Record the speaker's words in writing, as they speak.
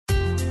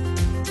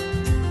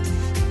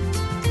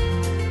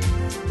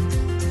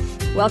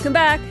Welcome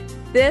back.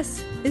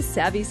 This is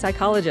Savvy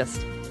Psychologist.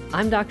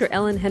 I'm Dr.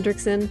 Ellen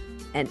Hendrickson,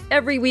 and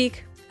every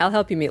week I'll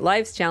help you meet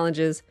life's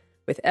challenges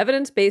with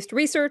evidence-based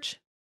research,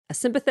 a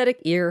sympathetic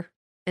ear,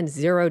 and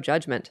zero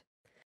judgment.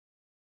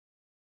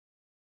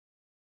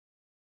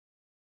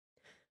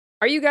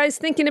 Are you guys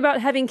thinking about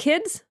having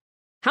kids?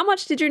 How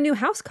much did your new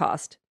house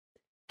cost?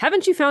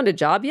 Haven't you found a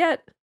job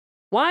yet?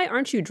 Why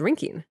aren't you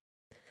drinking?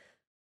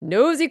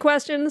 Nosy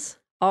questions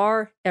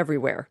are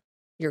everywhere.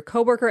 Your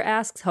coworker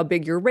asks how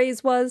big your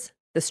raise was,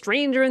 the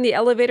stranger in the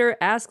elevator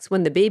asks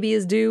when the baby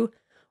is due,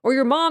 or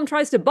your mom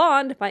tries to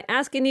bond by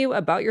asking you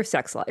about your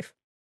sex life.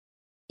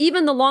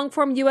 Even the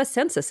long-form U.S.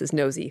 Census is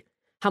nosy.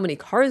 How many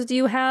cars do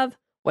you have?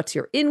 What's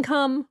your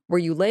income? Were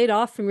you laid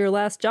off from your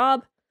last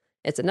job?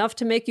 It's enough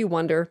to make you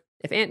wonder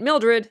if Aunt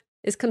Mildred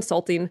is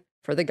consulting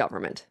for the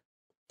government.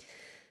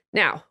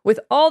 Now, with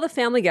all the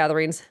family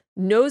gatherings,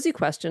 nosy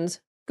questions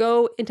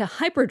go into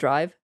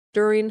hyperdrive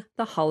during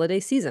the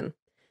holiday season.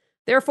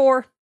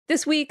 Therefore,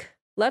 this week,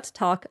 let's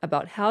talk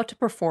about how to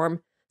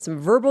perform some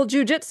verbal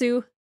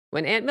jujitsu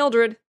when Aunt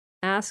Mildred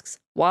asks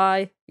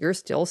why you're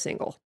still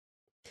single.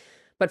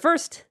 But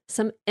first,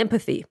 some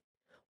empathy.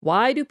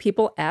 Why do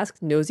people ask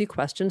nosy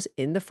questions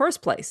in the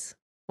first place?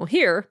 Well,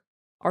 here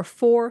are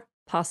 4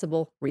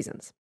 possible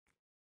reasons.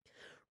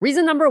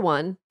 Reason number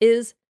 1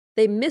 is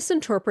they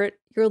misinterpret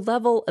your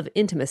level of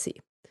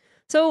intimacy.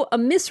 So a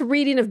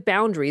misreading of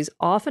boundaries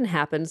often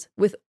happens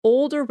with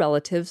older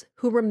relatives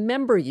who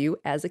remember you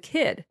as a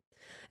kid,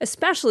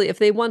 especially if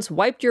they once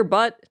wiped your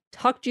butt,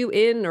 tucked you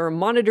in, or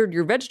monitored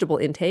your vegetable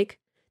intake.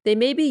 They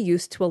may be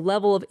used to a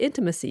level of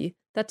intimacy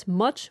that's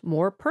much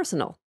more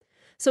personal.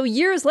 So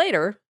years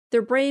later,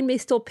 their brain may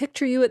still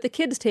picture you at the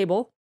kids'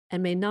 table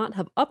and may not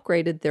have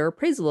upgraded their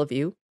appraisal of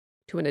you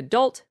to an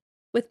adult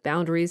with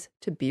boundaries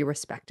to be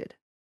respected.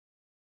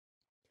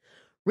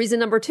 Reason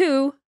number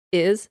 2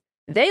 is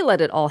they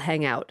let it all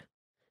hang out.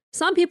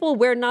 Some people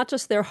wear not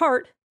just their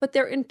heart, but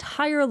their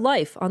entire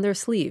life on their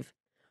sleeve.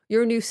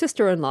 Your new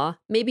sister-in-law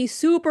may be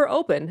super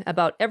open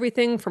about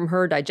everything from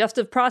her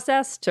digestive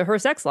process to her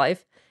sex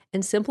life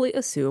and simply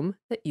assume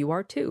that you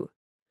are too.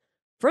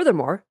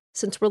 Furthermore,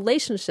 since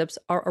relationships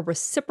are a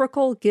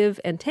reciprocal give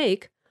and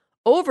take,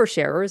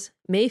 oversharers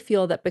may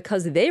feel that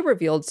because they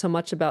revealed so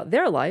much about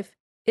their life,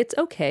 it's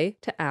okay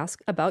to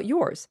ask about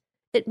yours.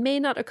 It may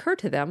not occur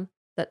to them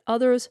that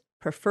others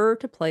prefer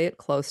to play it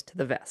close to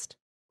the vest.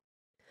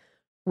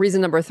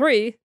 Reason number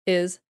 3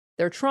 is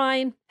they're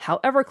trying,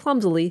 however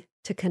clumsily,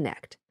 to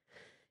connect.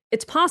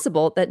 It's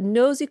possible that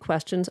nosy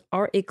questions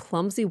are a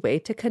clumsy way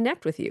to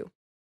connect with you.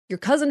 Your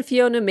cousin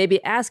Fiona may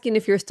be asking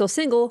if you're still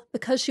single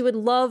because she would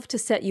love to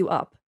set you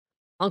up.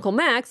 Uncle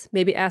Max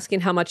may be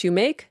asking how much you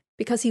make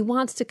because he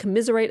wants to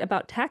commiserate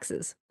about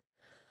taxes.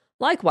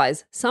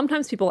 Likewise,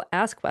 sometimes people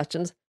ask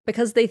questions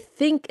because they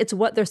think it's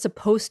what they're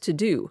supposed to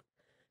do.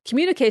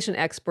 Communication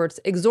experts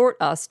exhort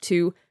us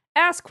to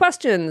ask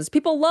questions.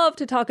 People love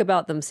to talk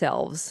about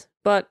themselves.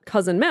 But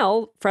Cousin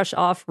Mel, fresh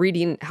off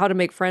reading How to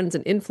Make Friends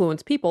and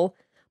Influence People,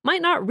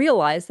 might not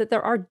realize that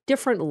there are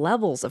different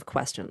levels of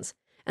questions,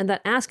 and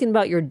that asking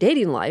about your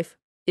dating life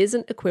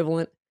isn't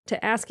equivalent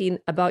to asking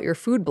about your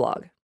food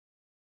blog.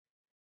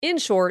 In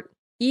short,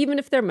 even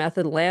if their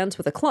method lands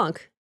with a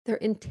clunk, their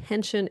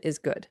intention is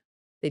good.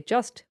 They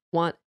just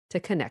want to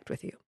connect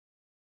with you.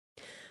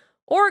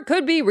 Or it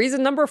could be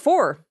reason number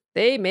 4.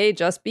 They may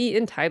just be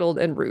entitled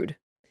and rude.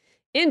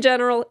 In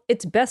general,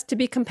 it's best to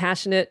be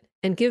compassionate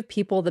and give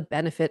people the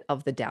benefit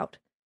of the doubt.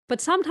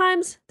 But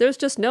sometimes there's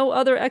just no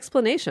other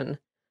explanation.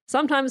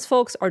 Sometimes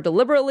folks are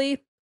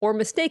deliberately or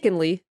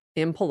mistakenly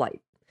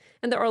impolite.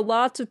 And there are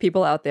lots of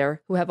people out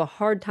there who have a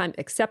hard time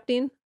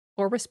accepting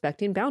or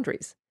respecting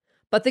boundaries.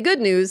 But the good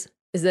news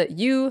is that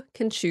you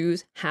can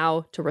choose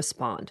how to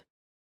respond.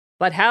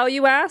 But how,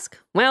 you ask?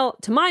 Well,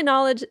 to my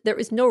knowledge, there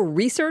is no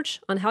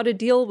research on how to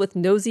deal with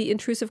nosy,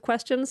 intrusive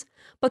questions,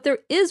 but there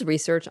is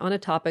research on a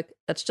topic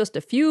that's just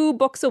a few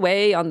books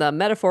away on the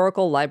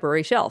metaphorical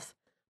library shelf: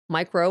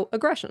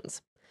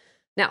 microaggressions.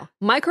 Now,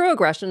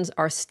 microaggressions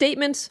are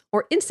statements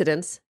or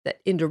incidents that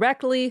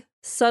indirectly,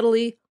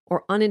 subtly,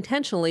 or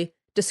unintentionally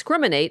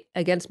discriminate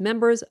against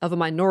members of a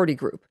minority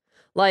group.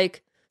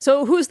 Like,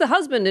 so who's the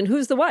husband and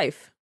who's the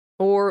wife?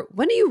 Or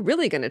when are you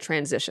really going to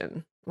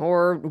transition?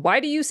 Or why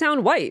do you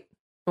sound white?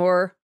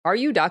 Or are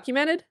you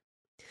documented?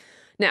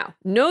 Now,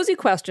 nosy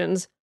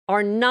questions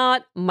are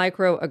not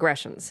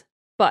microaggressions,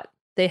 but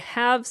they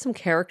have some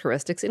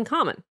characteristics in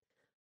common.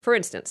 For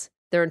instance,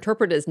 they're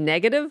interpreted as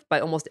negative by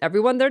almost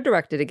everyone they're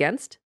directed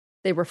against,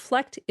 they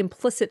reflect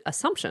implicit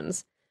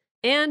assumptions,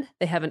 and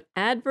they have an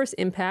adverse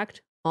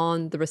impact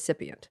on the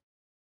recipient.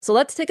 So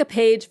let's take a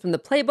page from the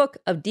playbook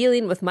of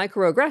dealing with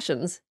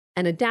microaggressions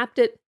and adapt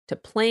it to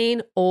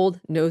plain old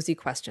nosy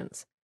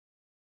questions.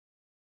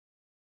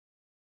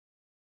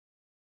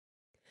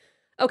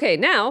 Okay,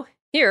 now,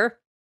 here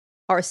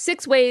are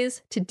 6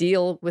 ways to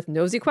deal with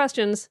nosy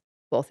questions,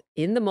 both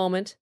in the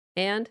moment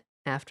and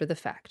after the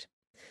fact.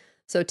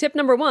 So tip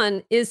number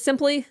 1 is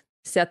simply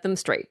set them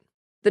straight.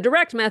 The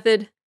direct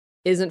method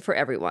isn't for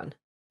everyone.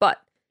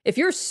 But if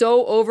you're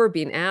so over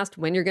being asked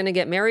when you're going to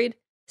get married,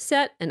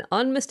 set an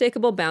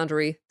unmistakable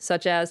boundary,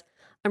 such as,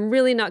 I'm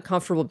really not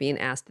comfortable being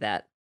asked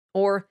that,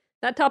 or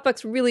that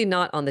topic's really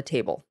not on the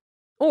table.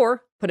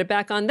 Or put it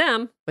back on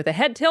them with a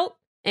head tilt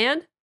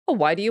and a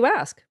why do you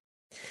ask?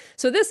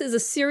 So this is a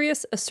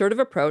serious, assertive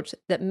approach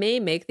that may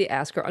make the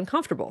asker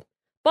uncomfortable.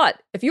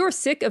 But if you're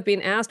sick of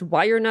being asked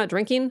why you're not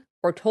drinking,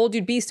 or told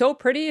you'd be so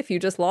pretty if you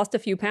just lost a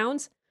few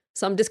pounds,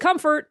 some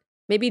discomfort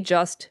may be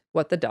just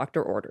what the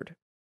doctor ordered.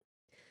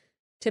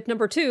 Tip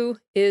number 2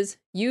 is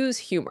use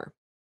humor.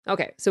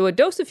 Okay, so a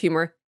dose of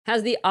humor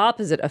has the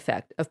opposite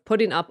effect of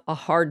putting up a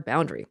hard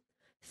boundary.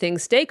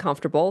 Things stay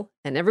comfortable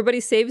and everybody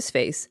saves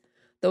face,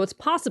 though it's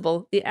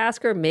possible the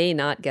asker may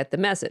not get the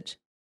message,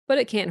 but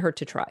it can't hurt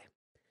to try.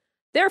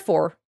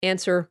 Therefore,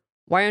 answer,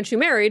 why aren't you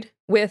married?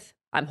 With,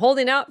 I'm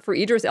holding out for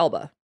Idris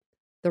Elba.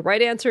 The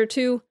right answer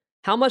to,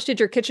 how much did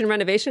your kitchen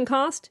renovation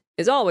cost?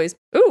 Is always,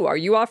 ooh, are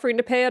you offering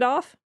to pay it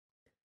off?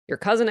 Your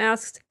cousin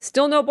asks,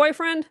 still no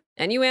boyfriend?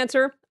 And you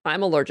answer,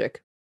 I'm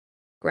allergic.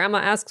 Grandma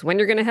asks when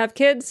you're going to have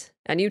kids,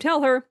 and you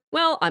tell her,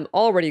 well, I'm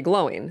already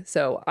glowing,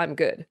 so I'm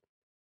good.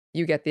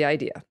 You get the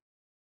idea.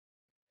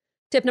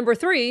 Tip number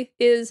 3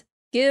 is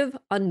give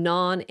a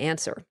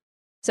non-answer.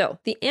 So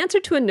the answer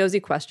to a nosy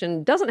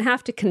question doesn't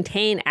have to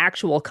contain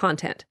actual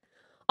content.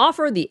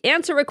 Offer the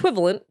answer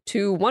equivalent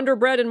to Wonder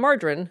Bread and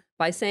margarine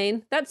by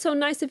saying, that's so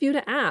nice of you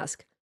to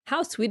ask.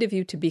 How sweet of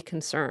you to be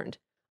concerned.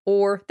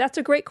 Or, that's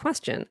a great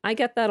question. I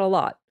get that a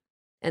lot.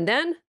 And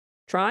then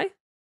try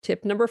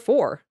tip number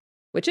 4,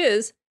 which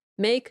is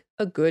make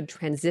a good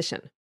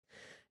transition.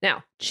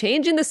 Now,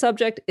 changing the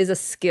subject is a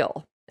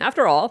skill.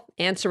 After all,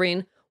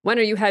 answering, when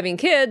are you having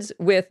kids,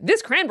 with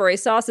this cranberry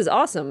sauce is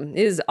awesome,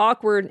 is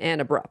awkward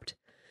and abrupt.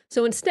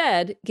 So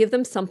instead, give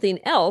them something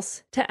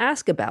else to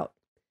ask about.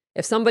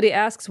 If somebody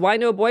asks, why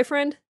no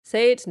boyfriend?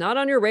 Say it's not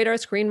on your radar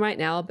screen right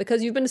now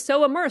because you've been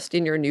so immersed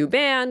in your new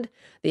band,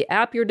 the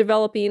app you're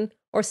developing,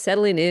 or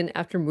settling in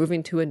after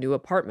moving to a new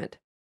apartment.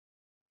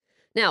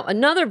 Now,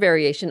 another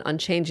variation on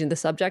changing the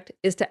subject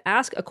is to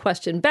ask a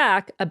question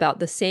back about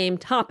the same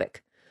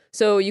topic.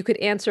 So you could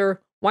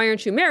answer, why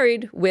aren't you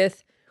married?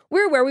 With,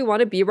 we're where we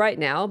want to be right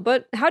now,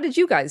 but how did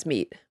you guys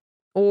meet?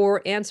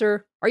 Or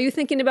answer, are you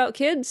thinking about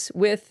kids?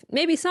 With,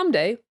 maybe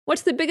someday,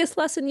 what's the biggest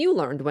lesson you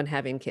learned when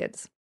having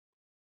kids?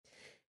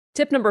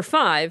 Tip number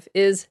 5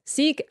 is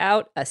seek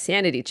out a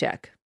sanity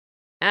check.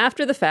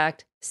 After the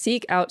fact,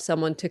 seek out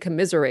someone to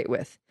commiserate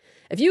with.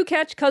 If you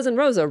catch Cousin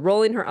Rosa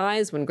rolling her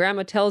eyes when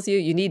Grandma tells you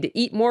you need to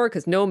eat more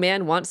because no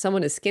man wants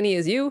someone as skinny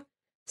as you,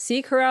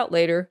 seek her out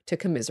later to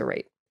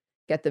commiserate.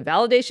 Get the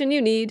validation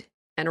you need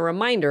and a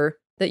reminder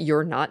that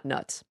you're not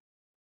nuts.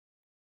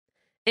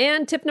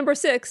 And tip number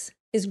 6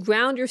 is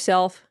ground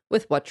yourself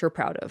with what you're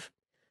proud of.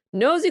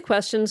 Nosy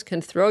questions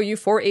can throw you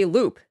for a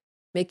loop,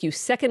 make you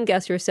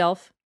second-guess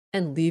yourself,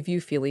 and leave you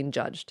feeling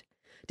judged.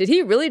 Did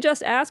he really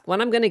just ask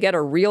when I'm going to get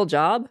a real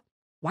job?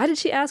 Why did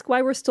she ask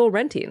why we're still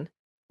renting?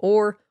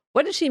 Or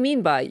what did she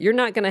mean by, you're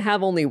not going to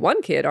have only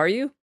one kid, are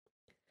you?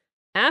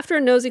 After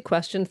a nosy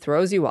question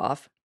throws you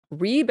off,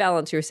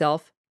 rebalance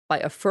yourself by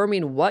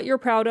affirming what you're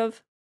proud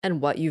of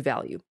and what you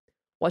value.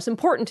 What's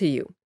important to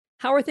you?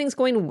 How are things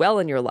going well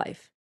in your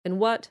life? And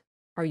what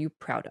are you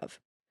proud of?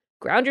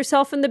 Ground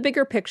yourself in the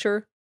bigger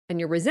picture, and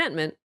your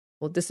resentment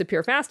will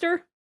disappear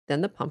faster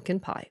than the pumpkin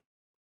pie.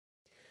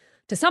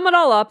 To sum it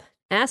all up,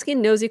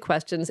 asking nosy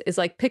questions is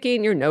like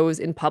picking your nose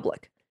in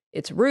public.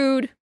 It's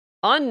rude,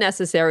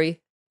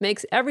 unnecessary,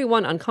 makes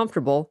everyone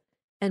uncomfortable,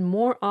 and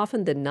more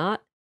often than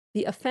not,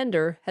 the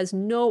offender has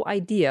no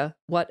idea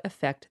what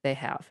effect they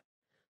have.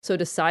 So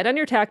decide on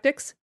your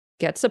tactics,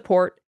 get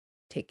support,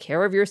 take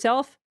care of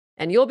yourself,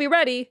 and you'll be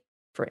ready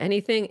for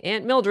anything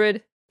Aunt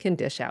Mildred can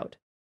dish out.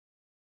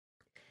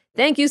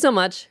 Thank you so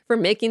much for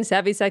making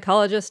Savvy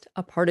Psychologist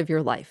a part of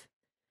your life.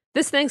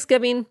 This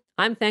Thanksgiving,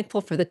 I'm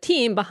thankful for the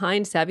team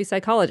behind Savvy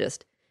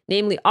Psychologist,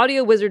 namely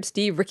audio wizard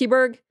Steve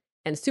Rickyberg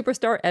and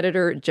superstar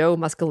editor Joe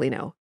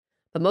Muscolino.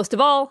 But most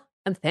of all,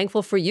 I'm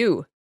thankful for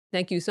you.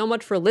 Thank you so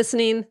much for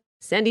listening,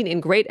 sending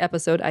in great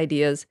episode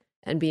ideas,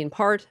 and being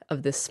part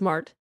of this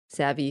smart,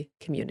 savvy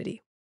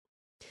community.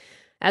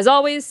 As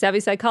always, Savvy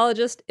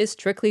Psychologist is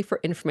strictly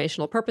for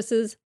informational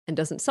purposes and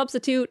doesn't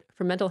substitute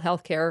for mental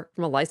health care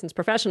from a licensed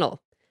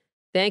professional.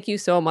 Thank you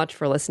so much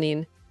for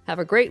listening. Have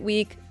a great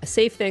week, a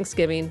safe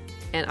Thanksgiving,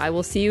 and I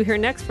will see you here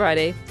next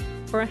Friday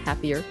for a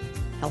happier,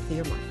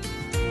 healthier mind.